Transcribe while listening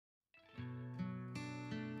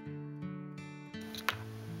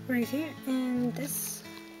right here, and this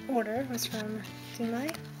order was from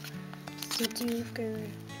Sumai, so do go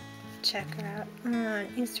check her out on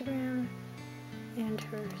Instagram and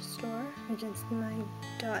her store, which is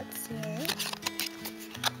sumai.ca,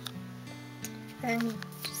 and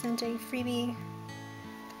she sent a freebie.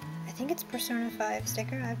 I think it's Persona 5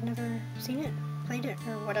 sticker. I've never seen it, played it,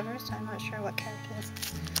 or whatever, so I'm not sure what character this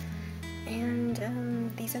is.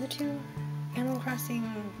 And these are the two Animal Crossing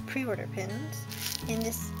pre-order pins, and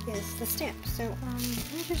this is the stamp. So let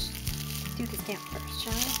me just do the stamp first,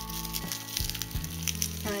 shall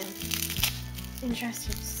I? I'm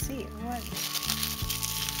interested to see what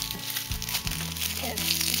it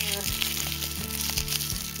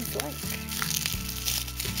is like.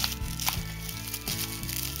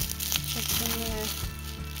 It's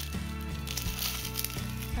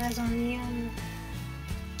as on the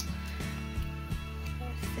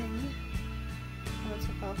thing. What's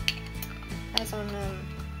it called? As on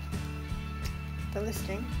the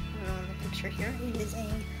listing, on the picture here, it is a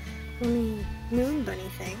only moon bunny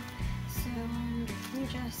thing. So let me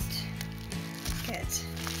just get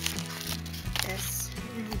this,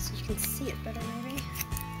 and so you can see it better, maybe.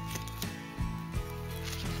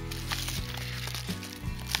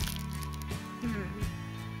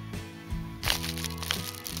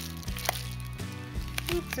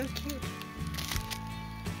 It's so cute.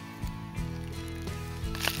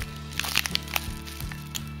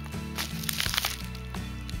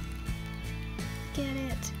 Get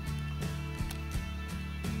it?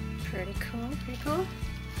 Pretty cool, pretty cool.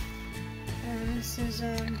 And this is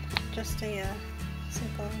just a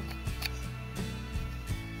simple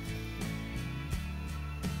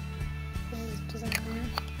design there.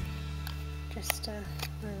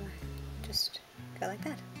 Just go like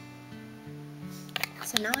that.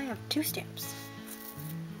 So now I have two stamps.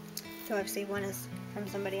 So obviously one is from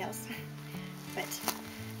somebody else, but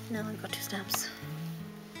now I've got two stamps.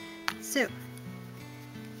 So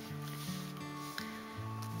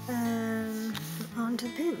on to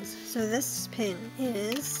the pins. So this pin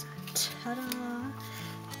is, ta-da,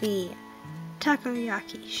 the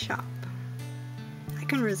takoyaki shop. I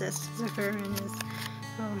couldn't resist. Zephyrin is,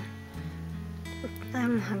 oh,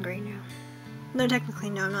 I'm hungry now. No, technically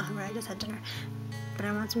no, I'm not hungry, I just had dinner. But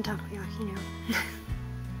I want some takoyaki now.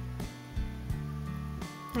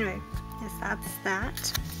 Anyway, yes, that's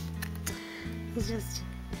that. It's just,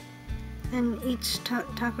 and each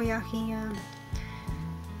takoyaki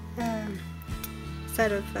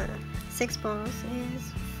set of 6 balls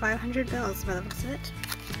is 500 bells by the looks of it.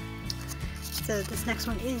 So this next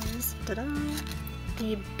one is, ta-da,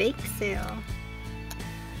 the bake sale,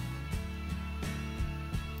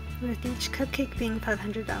 with each cupcake being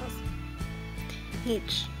 500 bells.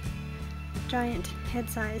 Each giant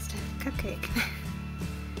head-sized cupcake.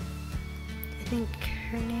 I think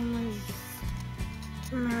her name was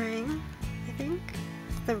Meringue, I think.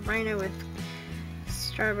 It's the rhino with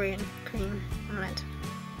strawberry and cream on it.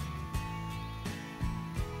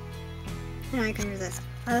 No, I can resist.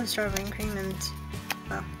 I love strawberry and cream, and,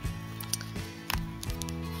 well,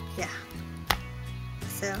 yeah.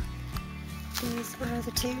 So, these are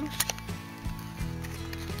the two.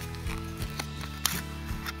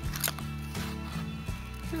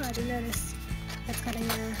 Oh, I didn't notice. That's got a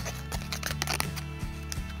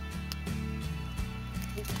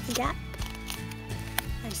gap.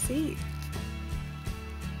 I see.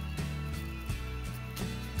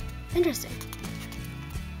 Interesting.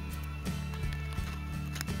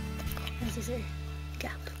 As you see,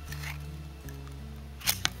 gap.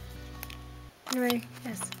 Anyway,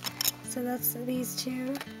 yes. So that's these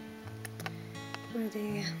two were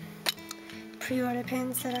the pre-order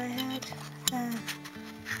pins that I had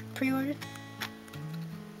pre-ordered.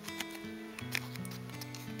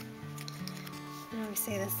 I always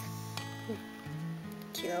say this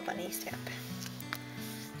cute little bunny stamp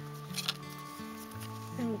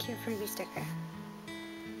and cute freebie sticker.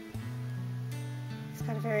 It's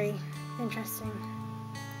got a very interesting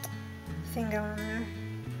thing going on there.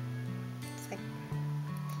 It's like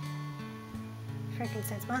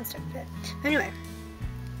Frankenstein's monster, but anyway,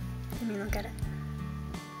 I mean, look at it.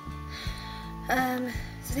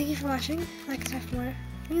 So thank you for watching. Like and subscribe for more.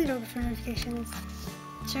 Ring the doorbell for notifications.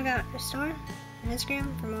 Check out our store on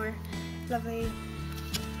Instagram for more lovely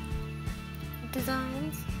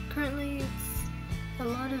designs. Currently, it's a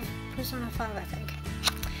lot of Persona 5, I think.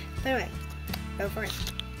 But anyway, go for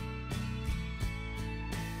it.